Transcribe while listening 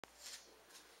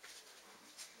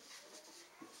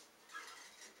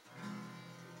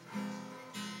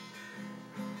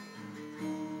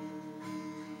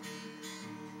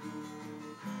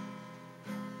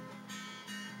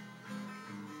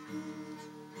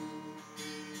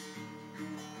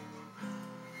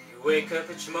wake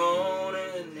up each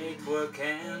morning, eat, work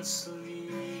and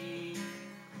sleep.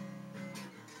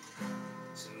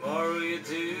 Tomorrow you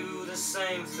do the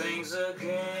same things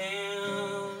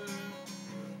again.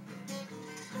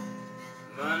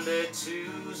 Monday,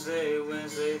 Tuesday,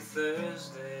 Wednesday,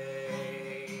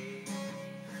 Thursday,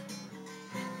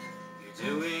 you're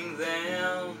doing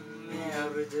them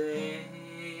every day.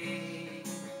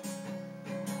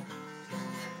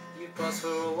 You pause for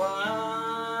a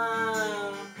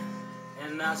while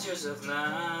and ask yourself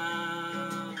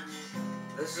now,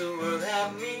 does the world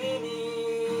have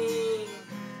meaning?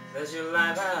 Does your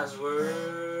life has worth?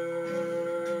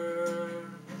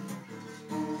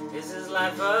 Is this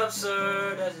life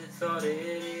absurd as you thought it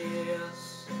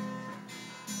is?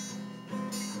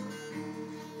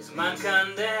 Is man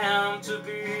condemned to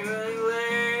be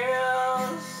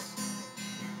meaningless?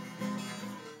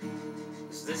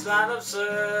 Is this life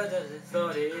absurd as you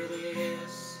thought it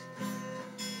is?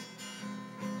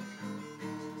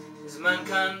 Is man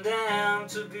condemned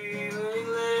to be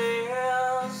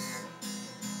meaningless?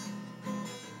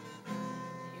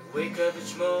 Wake up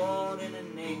each morning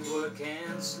and eat, work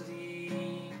and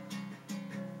sleep.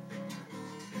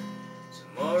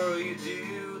 Tomorrow you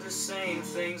do the same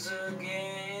things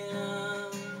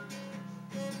again.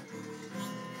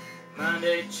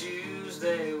 Monday,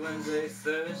 Tuesday, Wednesday,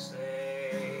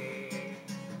 Thursday,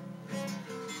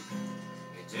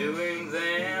 you're doing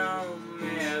them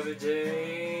every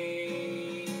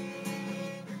day.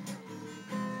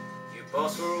 You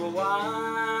pause for a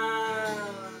while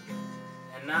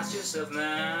and ask yourself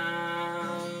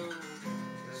now,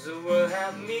 does the world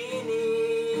have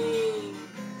meaning?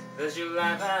 Does your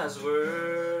life has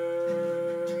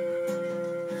worth?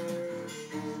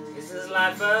 Is this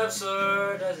life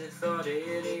absurd as you thought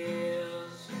it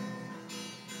is?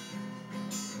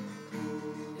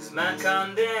 Is man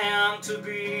condemned to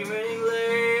be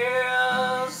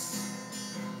meaningless?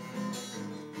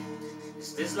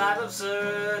 Is this life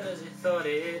absurd as you thought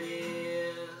it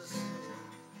is?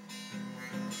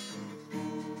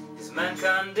 Is man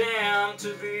condemned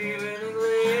to be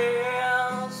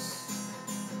meaningless?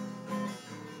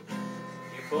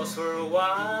 You pause for a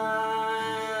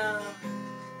while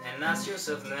and ask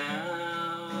yourself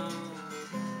now,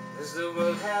 does the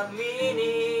world have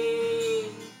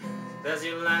meaning? Does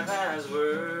your life has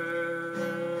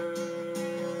worth?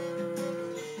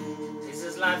 Is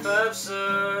this life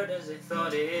absurd as you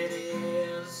thought it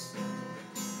is?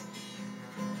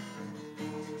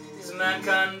 Is man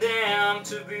condemned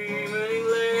to be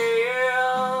meaningless?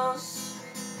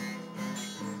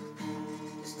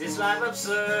 Is this life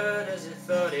absurd as you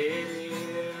thought it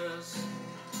is?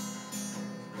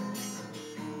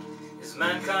 Is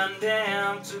man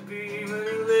condemned to be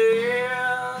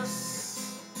meaningless?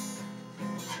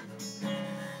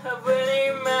 Have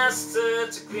any master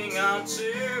to cling on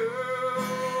to?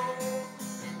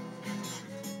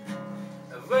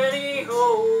 Have any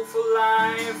hope for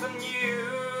life and you?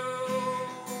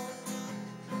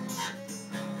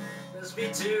 Let's be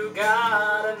to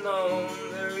God alone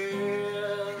there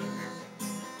is.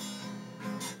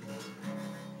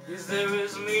 Yes, there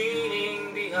is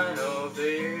meaning behind all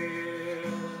this.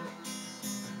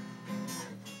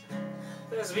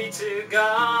 Let's be to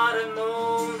God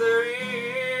alone there is.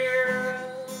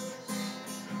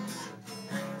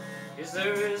 Yes,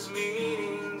 there is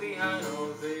meaning behind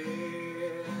all this.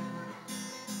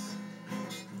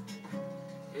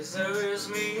 Yes, there is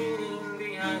meaning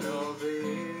behind all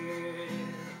this.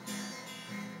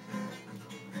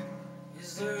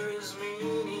 Yes, there is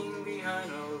meaning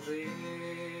behind all this.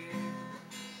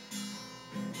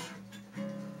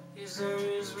 Yes, there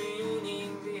is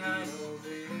meaning behind all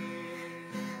this.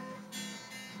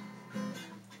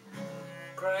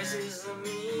 Christ is the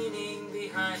meaning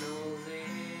behind all this.